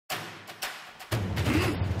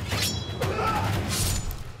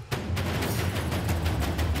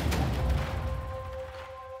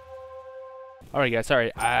Alright guys,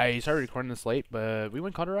 sorry, I started recording this late, but we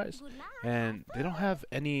went cauterized, and they don't have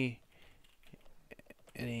any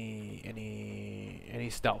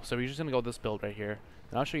stealth, so we're just gonna go with this build right here,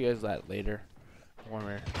 and I'll show you guys that later when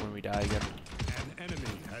we die again. An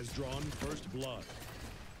enemy has drawn first blood.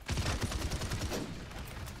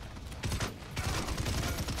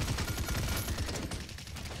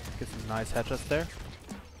 Get some nice headshots there.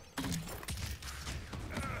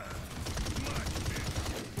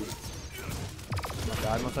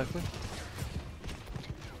 Died most likely.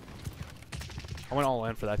 I went all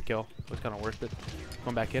in for that kill. It was kind of worth it.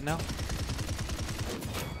 Going back in now.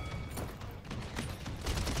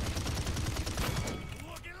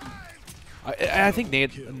 I think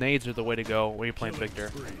nades are the way to go when you're playing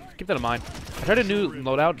Viktor. Keep that in mind. I tried a new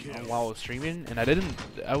loadout while I was streaming, and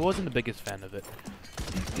I wasn't the biggest fan of it.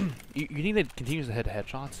 you need to continuously hit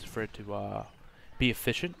headshots for it to be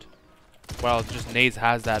efficient, while just nades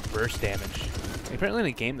has that burst damage. Apparently in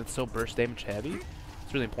a game that's so burst damage heavy,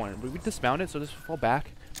 it's really important. We dismount it, so just fall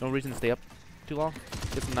back. No reason to stay up too long.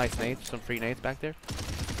 Get some nice nades, some free nades back there.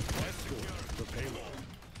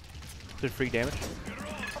 Good free damage.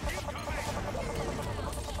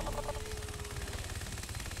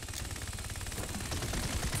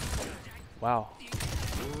 Wow.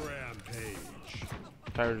 Rampage.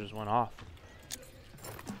 Tire just went off.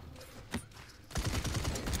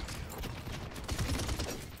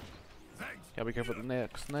 Gotta be careful with the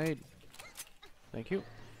next nade. Thank you.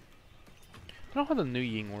 I don't know how the new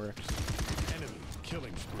Ying works.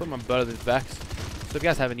 Put my butt of these backs. So if you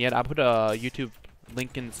guys haven't yet, I'll put a YouTube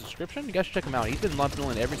link in the description. You guys should check him out. He's been live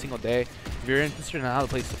dueling every single day. If you're interested in how to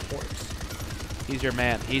play supports, he's your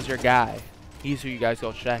man. He's your guy. He's who you guys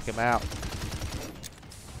go check him out.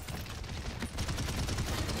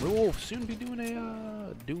 We will soon be doing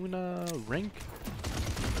a rank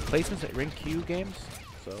placements at rank Q games.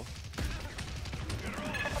 So.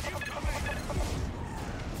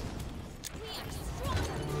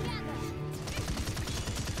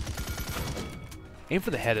 Aim for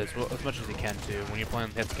the head as much as you can too when you're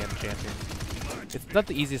playing head scan champion. It's not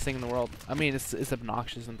the easiest thing in the world. I mean, it's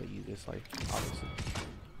obnoxious and the easiest, like obviously,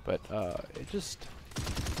 but it's just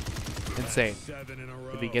insane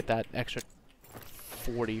if you get that extra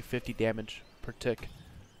 40, 50 damage per tick.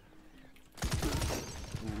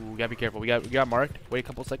 Ooh, gotta be careful. We got marked. Wait a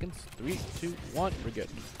couple seconds. 3, 2, 1. We're good.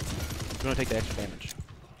 We don't take the extra damage.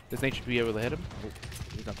 This nade should be able to hit him. Oh,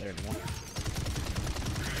 he's not there anymore.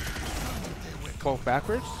 Go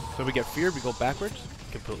backwards. So we get feared, we go backwards.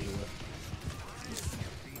 Completely whip.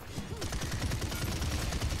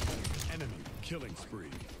 Enemy killing spree.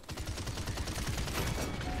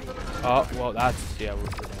 Oh, well, that's, yeah, we're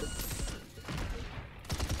dead.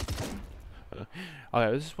 Okay,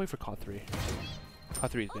 let's just wait for COD 3.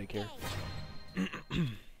 COD 3 is big here.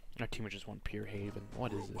 Our team was just one pure Haven.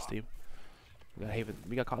 What is this team? We got Haven.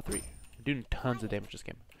 We got COD 3. We're doing tons of damage this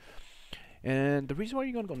game. And the reason why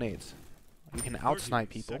you're gonna go nades, you can out-snipe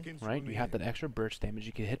people, right? You have that extra burst damage.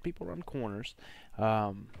 You can hit people around corners.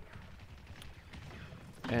 And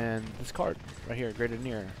this card right here,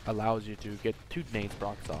 Grenadier, allows you to get 2 nades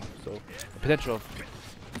procs off. So the potential of,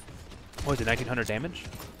 what is it, 1900 damage?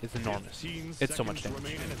 It's enormous. It's so much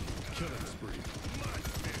damage.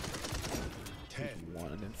 10,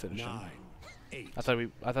 1 and then finish him. 9, 8, I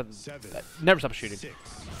thought 7, never stop shooting. 6,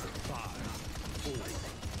 5,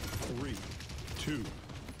 4, 3, 2,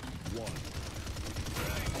 1.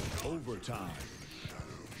 Overtime.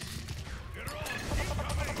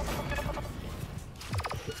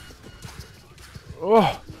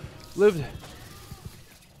 Oh, lived.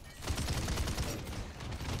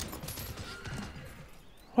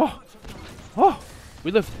 Oh, oh,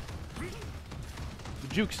 we lived. The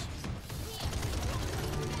jukes.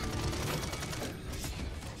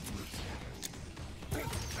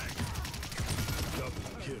 Double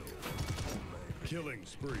kill. Killing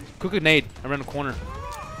spree. Quick grenade around the corner.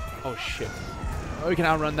 Oh shit. Oh, we can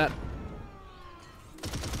outrun that.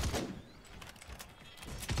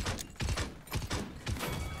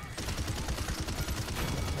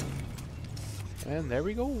 And there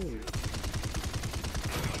we go.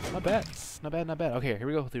 Not bad. Not bad, not bad. Okay, here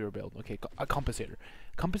we go with the rebuild. Okay, a Compensator.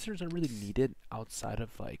 Compensators are really needed outside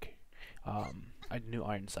of like a new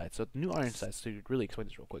iron sights. So the new iron sights, to really explain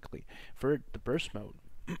this real quickly, for the burst mode,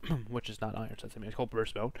 which is not iron sights, I mean it's called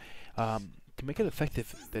burst mode, to make it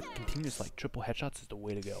effective, the continuous like triple headshots is the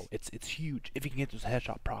way to go. It's huge if you can get those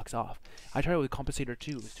headshot procs off. I tried it with Compensator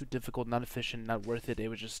too. It was too difficult, not efficient, not worth it. It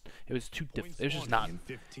was too it was just not.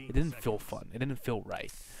 It didn't feel fun. It didn't feel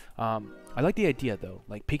right. I like the idea though,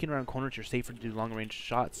 like peeking around corners, you're safer to do long range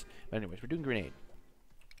shots. But anyways, we're doing grenade.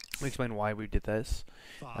 Let me explain why we did this.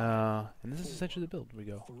 5, And this is essentially the build. We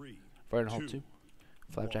go 3, Fire and Hold 2, 2,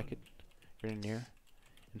 Flap 1. Jacket, Grenadier,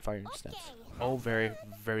 and Fire Instance. All very,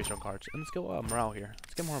 very strong cards. And let's go morale here.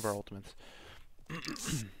 Let's get more of our ultimates.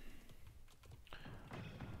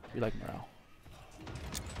 We like morale.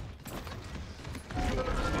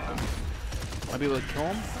 Might be able to kill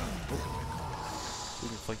him. Oh. We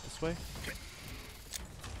can flank this way.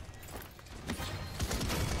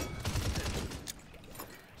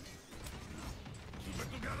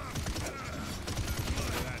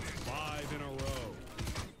 That's 5 in a row.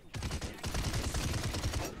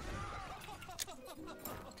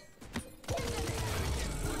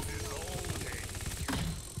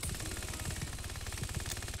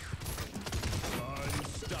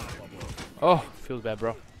 Unstoppable. Oh, feels bad,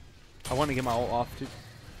 bro. I want to get my ult off too.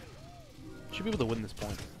 Should be able to win this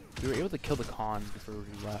point. We were able to kill the con before we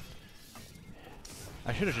left.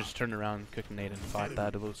 I should have just turned around, cooked Nate, and fought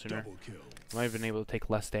that a little sooner. Double kill. Might have been able to take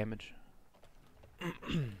less damage.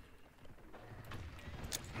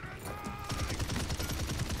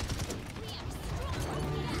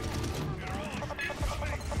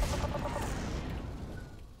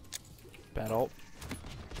 Bad ult.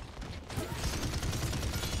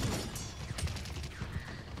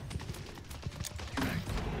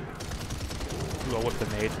 Ooh, I whipped the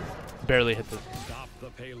nade. Barely hit the. Stop the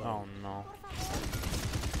payload. Oh no.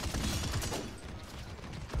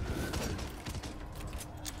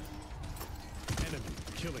 Enemy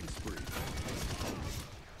killing spree.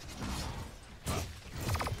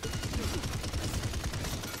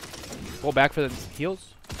 Go back for the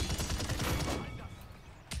heals.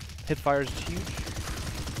 Hit fire is huge.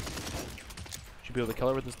 Should be able to kill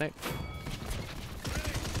her with this nade.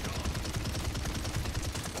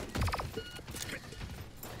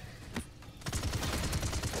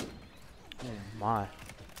 Oh my.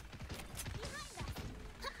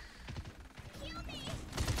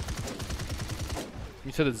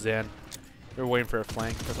 You said it's Zen. They were waiting for a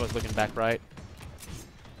flank. That's why I was looking back right.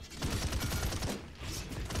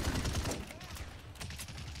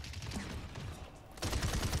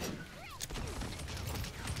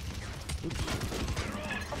 Oops.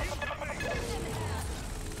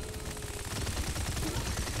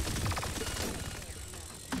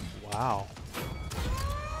 Wow.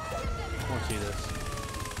 I want to see this.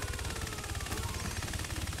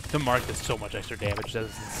 The mark does so much extra damage. That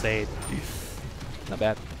is insane. Not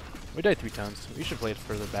bad. We died 3 times. We should play it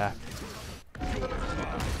further back.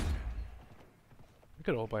 We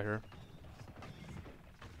could ult by her.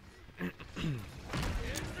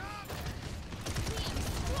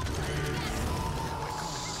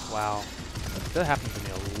 Wow. That happens to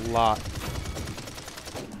me a lot.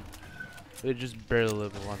 They just barely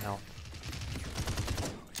live with 1 health.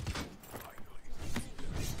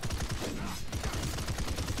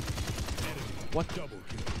 What? Double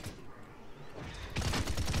kill.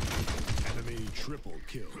 Enemy triple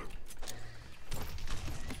kill.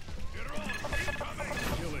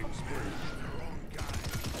 Killing spree.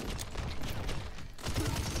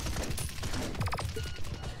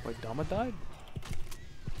 Wait, Dama died?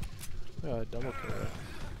 Yeah, double kill.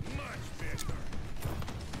 Much better.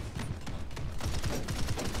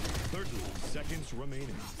 30 seconds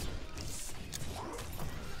remaining.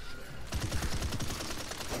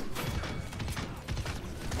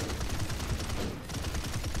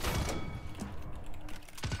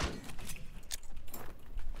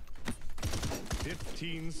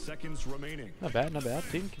 Seconds remaining. Not bad,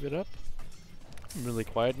 team. Keep it up. I'm really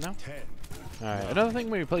quiet now. 10. Alright, another thing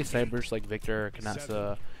when we play snipers like Viktor,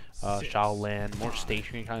 Kanasa, Shaolin, more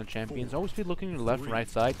stationary kind of champions, always be looking to the left and right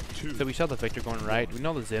side. So we saw the Viktor going right. We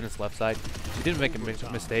know the Zen is left side. We didn't make a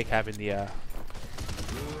mistake having the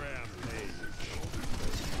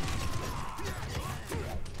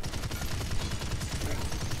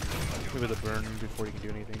maybe the burn before you can do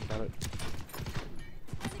anything about it.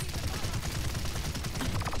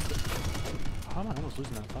 How am I almost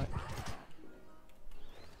losing that fight?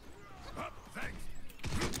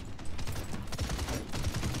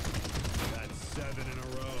 That's 7 in a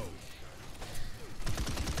row.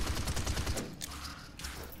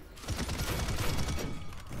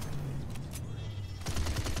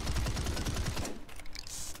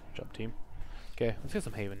 Good job, team. Okay, let's get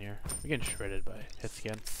some Haven here. We're getting shredded by hit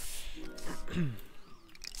scan.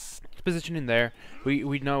 Positioning there.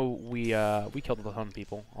 We know we killed a ton of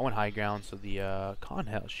people. I went high ground, so the con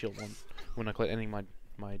has shield one when I collect any of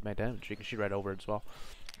my damage. You can shoot right over it as well.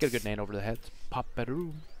 Get a good nade over the head. Pop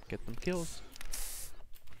bedroom. Get them kills.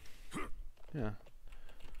 Yeah.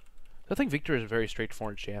 I think Viktor is a very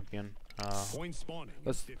straightforward champion. Point spawning.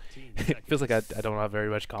 It feels like I don't have very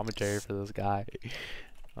much commentary for this guy.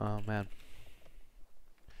 Oh man.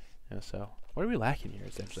 Yeah, so what are we lacking here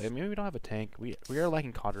essentially? I mean, we don't have a tank. We are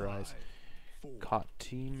lacking cauterize. Caught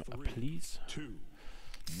team, please. 2,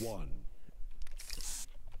 1.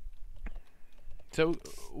 So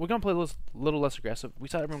we're gonna play a little less aggressive. We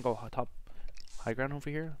saw everyone go top high ground over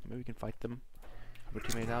here. Maybe we can fight them. Have our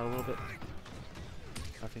teammate out a little bit.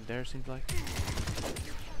 Nothing there seems like.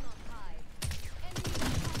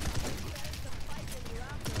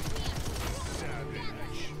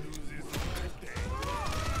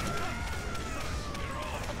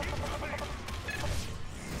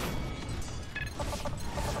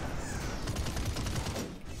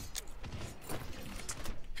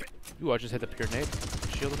 Ooh, I just hit the pure nade.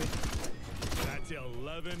 Shielded me. That's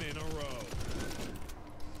 11 in a row.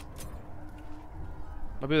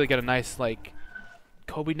 Maybe they get a nice, like,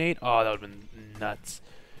 Kobe nade. Oh, that would have been nuts.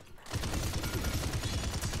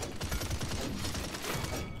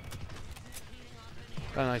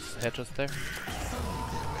 Got a nice headshot there.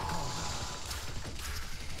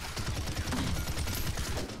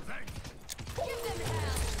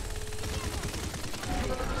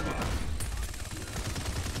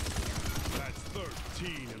 That's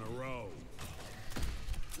 13 in a row.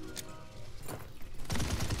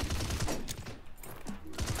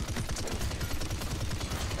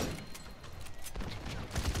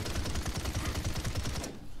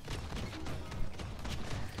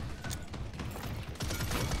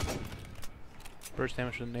 Burst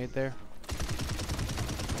damage to the nade there.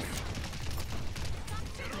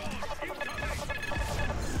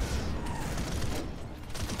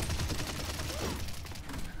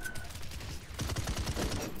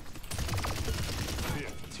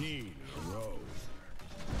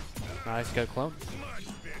 Nice, got a clone.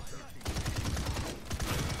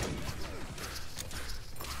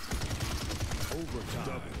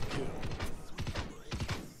 Overtime.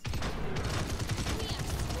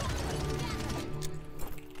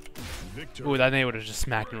 Victor. Ooh, that nade would have just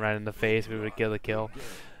smacked him right in the face. We would have killed the kill.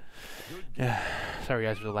 Yeah, sorry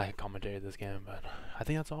guys for the lack of commentary this game, but I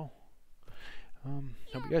think that's all.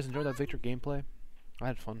 Hope you guys enjoyed that Victor gameplay. I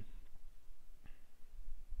had fun.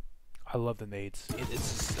 I love the nades.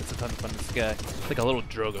 It's a ton of fun. This guy, it's like a little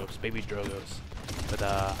Drogos, baby Drogos, with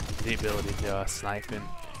the ability to snipe and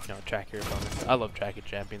track your opponents. I love tracking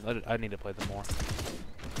champions. I need to play them more.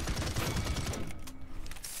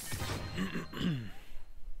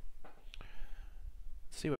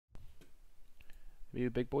 See what we do.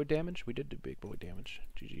 Big boy damage. We did do big boy damage.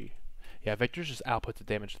 GG. Yeah, Victor's just outputs the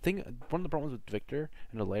damage. One of the problems with Victor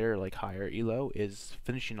and a layer like higher elo is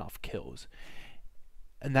finishing off kills.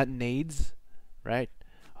 And that nades, right?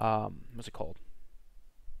 What's it called?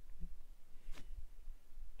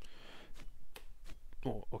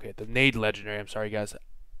 Oh, okay, the nade legendary. I'm sorry, guys.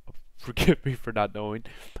 Forgive me for not knowing,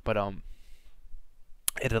 but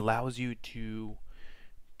it allows you to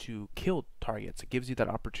kill targets. It gives you that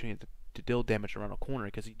opportunity to deal damage around a corner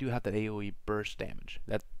because you do have that AOE burst damage.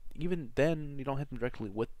 That even then you don't hit them directly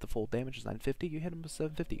with the full damage. It's 950. You hit them with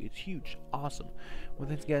 750. It's huge, awesome. Well,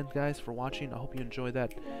 thanks again, guys, for watching. I hope you enjoyed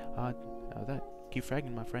that. Keep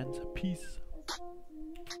fragging, my friends. Peace.